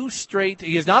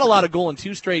he has not allowed a goal in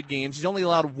 2 straight games. He's only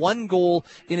allowed 1 goal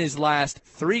in his last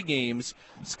 3 games.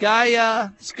 Sky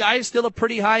is still a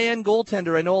pretty high-end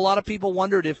goaltender. I know a lot of people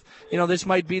wondered if, this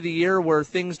might be the year where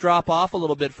things drop off a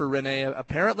little bit for Rinne.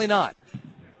 Apparently not.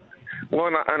 Well,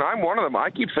 and I'm one of them.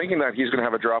 I keep thinking that he's going to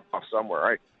have a drop-off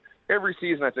somewhere. Every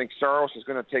season, I think Saros is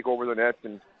going to take over the net,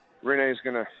 and Rinne is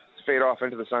going to fade off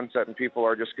into the sunset, and people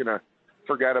are just going to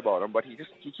forget about him. But he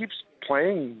keeps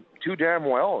playing too damn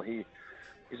well. He's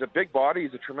a big body.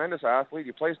 He's a tremendous athlete.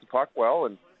 He plays the puck well,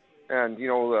 and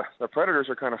the Predators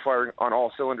are kind of firing on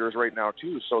all cylinders right now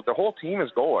too. So the whole team is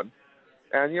going,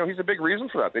 and he's a big reason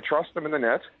for that. They trust him in the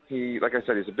net. Like I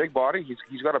said, he's a big body.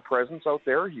 He's got a presence out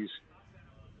there. He's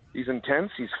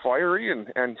intense. He's fiery,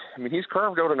 and I mean he's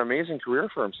carved out an amazing career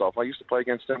for himself. I used to play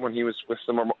against him when he was with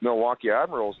the Milwaukee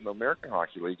Admirals in the American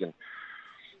Hockey League, and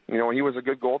he was a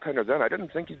good goaltender then. I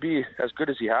didn't think he'd be as good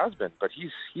as he has been, but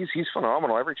he's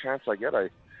phenomenal. Every chance I get, I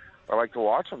like to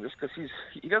watch him just because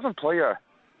he doesn't play a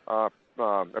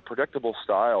predictable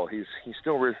style. He's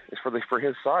still for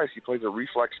his size. He plays a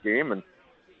reflex game and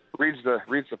reads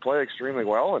the play extremely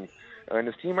well, and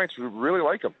his teammates really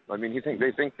like him. I mean,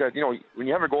 they think that when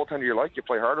you have a goaltender you like, you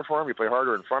play harder for him, you play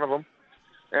harder in front of him,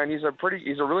 and he's a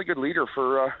really good leader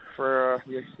for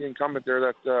the incumbent there,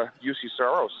 that UC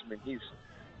Saros. I mean,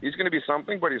 he's going to be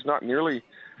something, but he's not nearly,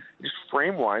 just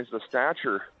frame-wise, the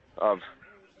stature of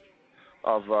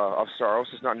Saros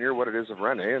is not near what it is of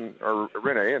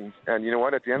Rinne, and you know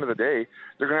what? At the end of the day,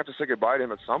 they're going to have to say goodbye to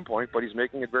him at some point. But he's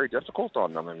making it very difficult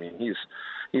on them. I mean,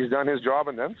 he's done his job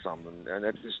and then some, and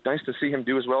it's nice to see him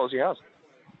do as well as he has.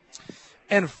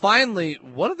 And finally,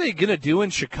 what are they going to do in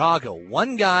Chicago?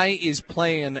 One guy is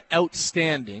playing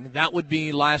outstanding. That would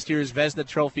be last year's Vezina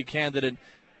Trophy candidate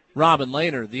Robin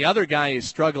Lehner. The other guy is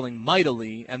struggling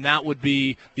mightily, and that would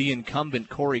be the incumbent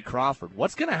Corey Crawford.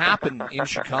 What's going to happen in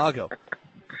Chicago?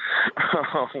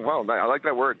 Well, I like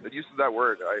that word. The use of that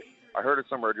word. I heard it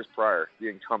somewhere just prior, the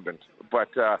incumbent. But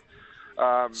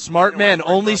smart men.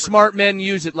 Only smart men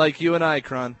use it like you and I,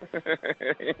 Cron.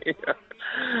 Yeah.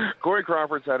 Corey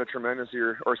Crawford's had a tremendous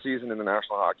year or season in the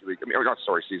National Hockey League. I mean, not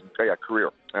season. Yeah,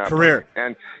 career. Career.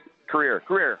 And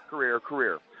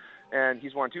career. And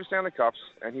he's won 2 Stanley Cups,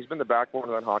 and he's been the backbone of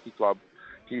that hockey club.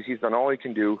 He's done all he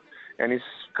can do, and he's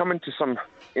come into some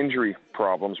injury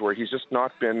problems where he's just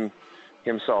not been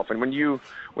himself. And when you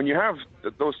have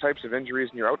those types of injuries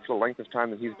and you're out for the length of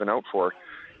time that he's been out for,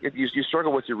 you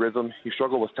struggle with your rhythm, you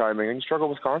struggle with timing, and you struggle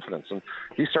with confidence. And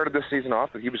he started this season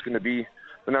off that he was going to be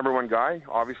the number one guy.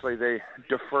 Obviously, they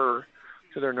defer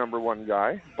to their number one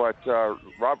guy, but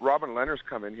Robin Lehner's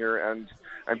come in here and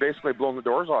basically blown the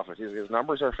doors off it. His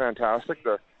numbers are fantastic.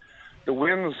 The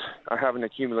wins haven't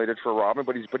accumulated for Robin,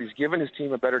 but he's given his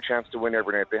team a better chance to win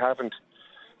every night. They haven't.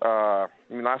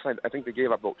 Last night I think they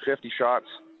gave up about 50 shots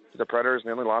to the Predators, and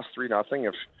they only lost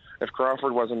 3-0. If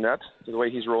Crawford was in net, the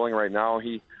way he's rolling right now,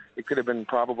 it could have been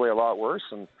probably a lot worse.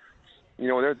 And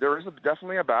there is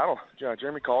definitely a battle.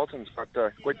 Jeremy Colleton's got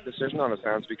quite a decision on his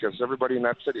hands because everybody in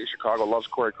that city of Chicago loves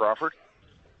Corey Crawford.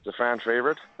 He's a fan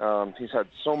favorite. He's had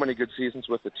so many good seasons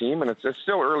with the team, and it's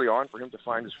still early on for him to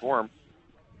find his form.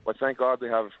 But thank God they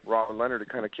have Robin Lehner to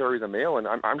kind of carry the mail, and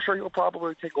I'm sure he'll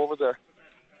probably take over the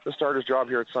starter's job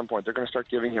here at some point. They're going to start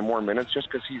giving him more minutes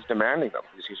just because he's demanding them.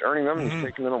 He's earning them, and he's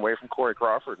taking them away from Corey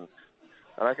Crawford.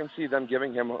 And I can see them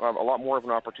giving him a lot more of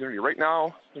an opportunity. Right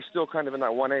now, they're still kind of in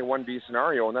that 1A, 1B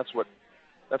scenario, and that's what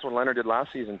Lehner did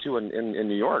last season, too, in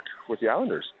New York with the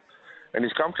Islanders. And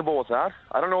he's comfortable with that.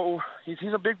 I don't know.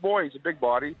 He's a big boy. He's a big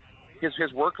body. His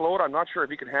workload, I'm not sure if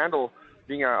he can handle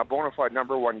being a bona fide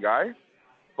number one guy.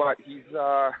 But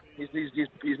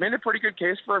he's made a pretty good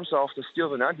case for himself to steal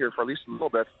the net here for at least a little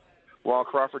bit while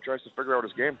Crawford tries to figure out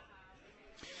his game.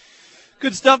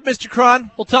 Good stuff, Mr. Cron.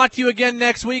 We'll talk to you again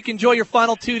next week. Enjoy your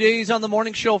final 2 days on the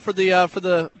morning show for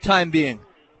the time being.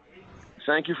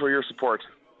 Thank you for your support.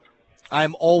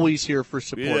 I'm always here for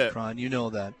support, Cron. You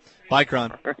know that. Bye,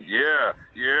 Cron. Yeah.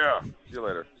 See you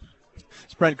later.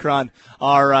 It's Brent Cron,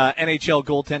 our NHL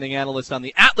goaltending analyst on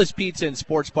the Atlas Pizza and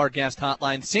Sports Bar guest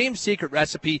hotline. Same secret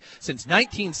recipe since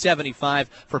 1975.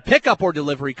 For pickup or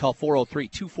delivery, call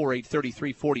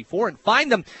 403-248-3344 and find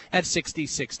them at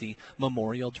 6060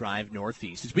 Memorial Drive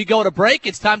Northeast. As we go to break,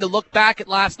 it's time to look back at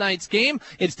last night's game.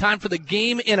 It's time for the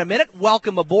Game in a Minute.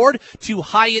 Welcome aboard to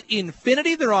Hyatt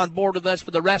Infinity. They're on board with us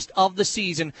for the rest of the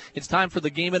season. It's time for the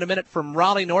Game in a Minute from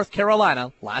Raleigh, North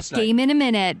Carolina last night. Game in a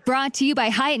Minute, brought to you by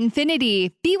Hyatt Infinity.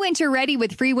 Be winter ready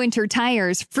with free winter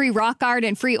tires, free rock art,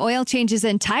 and free oil changes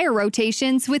and tire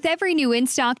rotations with every new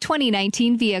in-stock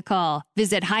 2019 vehicle.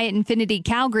 Visit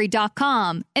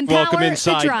HyattInfinityCalgary.com. Empower Welcome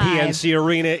inside the drive. PNC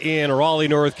Arena in Raleigh,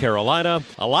 North Carolina.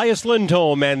 Elias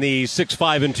Lindholm and the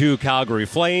 6-5-2 Calgary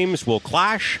Flames will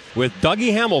clash with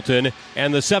Dougie Hamilton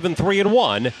and the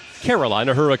 7-3-1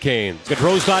 Carolina Hurricanes.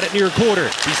 Gaudreau's got it near quarter.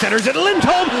 He centers it.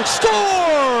 Lindholm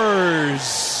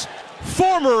scores!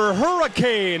 Former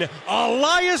Hurricane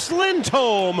Elias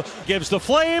Lindholm gives the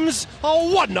Flames a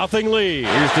 1-0 lead.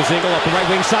 Here's Dzingel up the right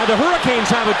wing side. The Hurricanes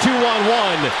have a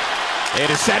 2-on-1.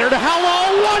 It is centered to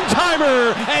Hello,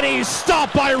 one-timer, and he's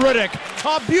stopped by Riddick.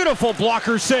 A beautiful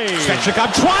blocker save.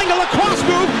 Svechnikov trying a lacrosse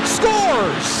move,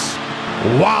 scores!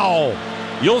 Wow.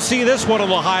 You'll see this one on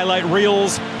the highlight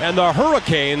reels, and the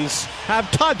Hurricanes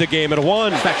have tied the game at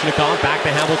 1. Svechnikov back to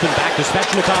Hamilton, back to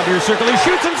Svechnikov, near circle, he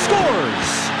shoots and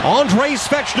scores! Andrei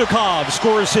Svechnikov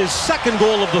scores his second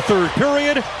goal of the third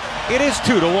period. It is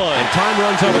 2-1. And time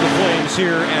runs out of the Flames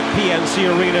here at PNC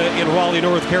Arena in Raleigh,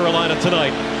 North Carolina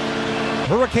tonight.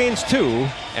 Hurricanes 2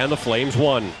 and the Flames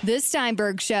 1. The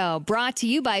Steinberg Show, brought to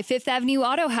you by Fifth Avenue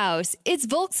Auto House. It's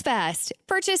Volksfest.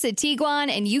 Purchase a Tiguan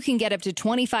and you can get up to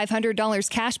 $2,500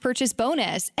 cash purchase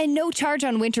bonus and no charge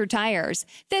on winter tires.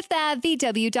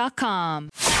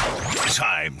 FifthAvVW.com.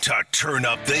 Time to turn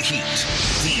up the heat.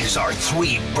 These are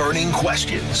 3 burning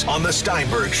questions on the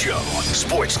Steinberg Show.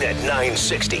 Sportsnet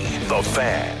 960, The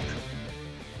Fan.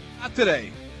 Not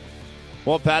today.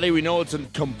 Well, Patty, we know it's a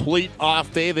complete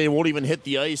off day. They won't even hit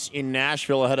the ice in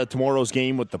Nashville ahead of tomorrow's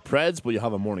game with the Preds, but you'll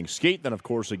have a morning skate. Then, of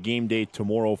course, a game day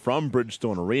tomorrow from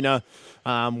Bridgestone Arena.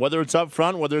 Whether it's up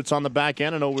front, whether it's on the back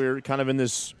end, I know we're kind of in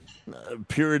this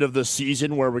period of the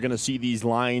season where we're going to see these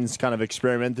lines kind of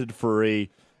experimented for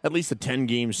at least a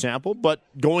 10-game sample. But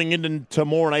going into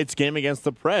tomorrow night's game against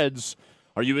the Preds,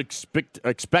 are you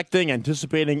anticipating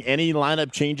any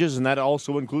lineup changes, and that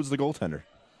also includes the goaltender?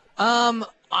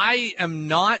 I am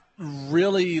not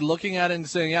really looking at it and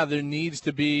saying, there needs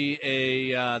to be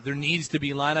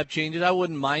lineup changes. I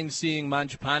wouldn't mind seeing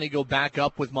Mangiapane go back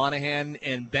up with Monahan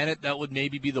and Bennett. That would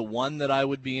maybe be the one that I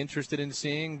would be interested in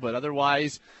seeing. But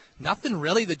otherwise, nothing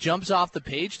really that jumps off the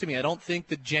page to me. I don't think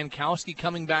that Jankowski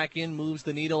coming back in moves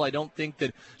the needle. I don't think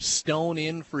that Stone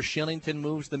in for Shillington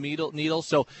moves the needle.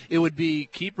 So it would be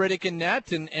keep Riddick in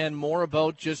net and more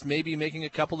about just maybe making a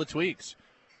couple of tweaks.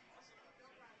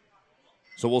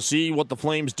 So we'll see what the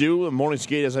Flames do. The morning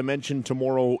skate, as I mentioned,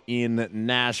 tomorrow in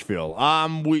Nashville.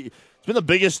 It's been the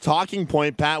biggest talking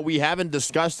point, Pat. We haven't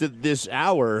discussed it this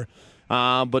hour,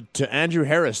 but to Andrew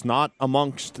Harris, not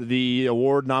amongst the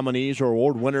award nominees or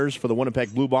award winners for the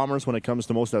Winnipeg Blue Bombers when it comes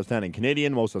to most outstanding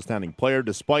Canadian, most outstanding player,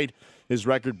 despite his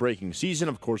record-breaking season.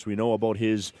 Of course, we know about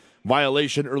his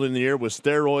violation early in the year with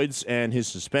steroids and his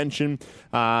suspension.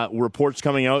 Reports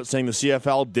coming out saying the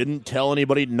CFL didn't tell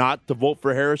anybody not to vote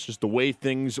for Harris, just the way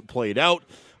things played out.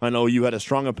 I know you had a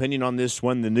strong opinion on this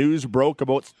when the news broke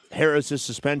about Harris's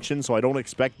suspension, so I don't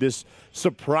expect this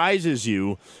surprises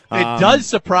you. It does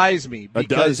surprise me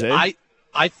because it does, eh?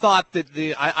 I thought that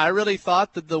I really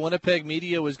thought that the Winnipeg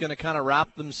media was going to kind of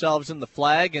wrap themselves in the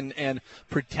flag and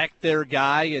protect their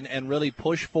guy and really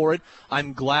push for it.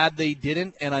 I'm glad they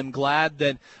didn't, and I'm glad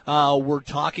that we're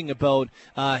talking about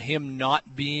him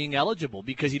not being eligible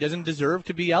because he doesn't deserve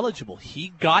to be eligible.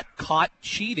 He got caught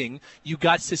cheating. You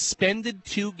got suspended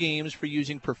 2 games for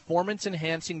using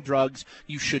performance-enhancing drugs.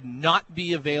 You should not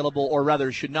be available, or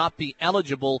rather should not be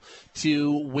eligible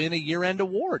to win a year-end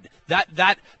award.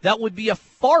 That would be a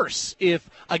farce if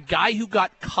a guy who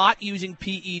got caught using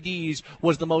PEDs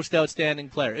was the most outstanding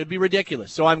player. It would be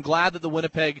ridiculous. So I'm glad that the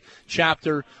Winnipeg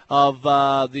chapter of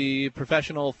the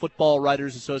Professional Football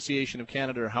Writers Association of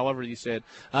Canada, or however you say it,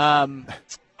 I'm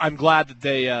glad that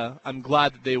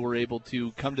they were able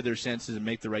to come to their senses and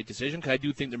make the right decision, because I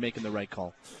do think they're making the right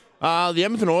call. The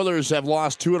Edmonton Oilers have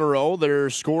lost 2 in a row.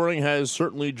 Their scoring has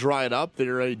certainly dried up.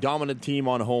 They're a dominant team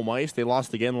on home ice. They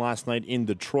lost again last night in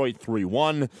Detroit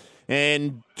 3-1.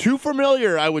 And too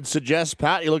familiar, I would suggest,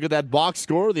 Pat. You look at that box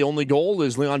score. The only goal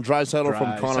is Leon Draisaitl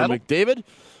from Connor McDavid.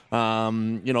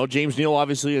 James Neal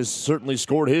obviously has certainly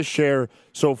scored his share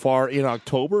so far in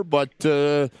October. But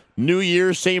New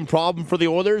Year, same problem for the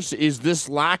Oilers. Is this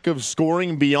lack of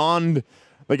scoring beyond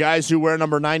the guys who wear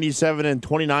number 97 and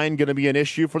 29 going to be an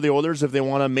issue for the Oilers if they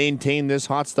want to maintain this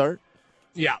hot start?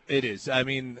 Yeah, it is. I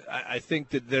mean, I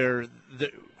think that they're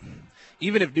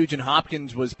even if Nugent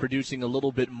Hopkins was producing a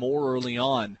little bit more early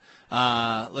on,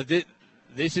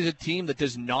 this is a team that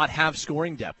does not have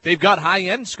scoring depth. They've got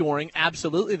high-end scoring.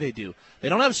 Absolutely they do. They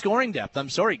don't have scoring depth.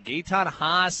 I'm sorry. Gaetan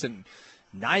Haas and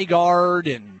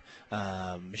Nygaard and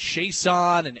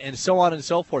Chiasson and so on and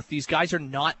so forth. These guys are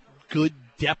not good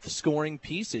depth scoring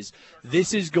pieces.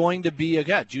 This is going to be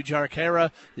Jujhar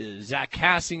Khaira, Zach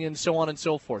Kassian, and so on and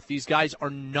so forth. These guys are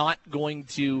not going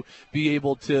to be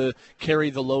able to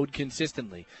carry the load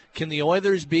consistently. Can the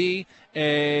Oilers be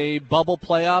a bubble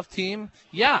playoff team?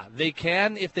 Yeah, they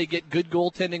can if they get good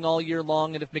goaltending all year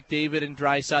long and if McDavid and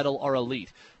Draisaitl are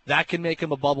elite. That can make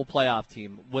them a bubble playoff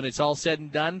team. When it's all said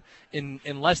and done,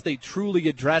 unless they truly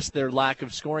address their lack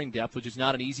of scoring depth, which is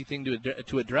not an easy thing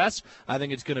to address, I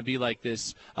think it's going to be like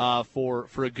this for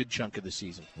a good chunk of the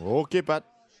season. Okay, Pat.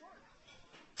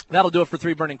 That'll do it for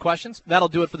 3 burning questions. That'll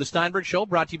do it for the Steinberg Show,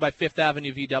 brought to you by Fifth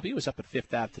Avenue VW. It's up at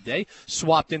Fifth Ave today.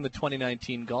 Swapped in the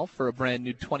 2019 Golf for a brand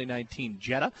new 2019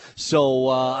 Jetta.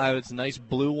 So it's a nice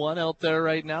blue one out there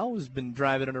right now. Has been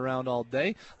driving it around all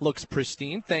day. Looks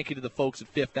pristine. Thank you to the folks at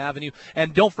Fifth Avenue.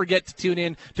 And don't forget to tune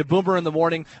in to Boomer in the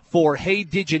Morning for Hey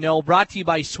Did You Know, brought to you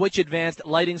by Switch Advanced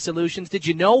Lighting Solutions. Did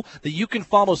you know that you can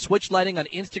follow Switch Lighting on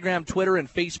Instagram, Twitter,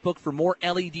 and Facebook for more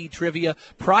LED trivia,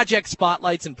 project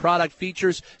spotlights, and product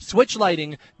features?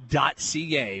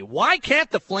 Switchlighting.ca. Why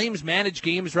can't the Flames manage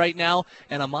games right now?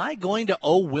 And am I going to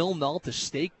owe Will Nault a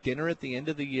steak dinner at the end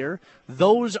of the year?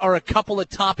 Those are a couple of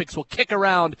topics we'll kick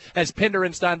around as Pinder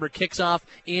and Steinberg kicks off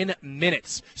in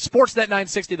minutes. Sportsnet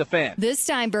 960, The Fan. The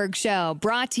Steinberg Show,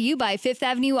 brought to you by Fifth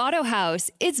Avenue Auto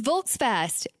House. It's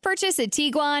Volksfest. Purchase a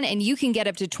Tiguan and you can get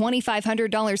up to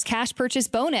 $2,500 cash purchase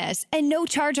bonus and no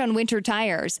charge on winter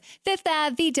tires.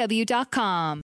 FifthAveVW.com.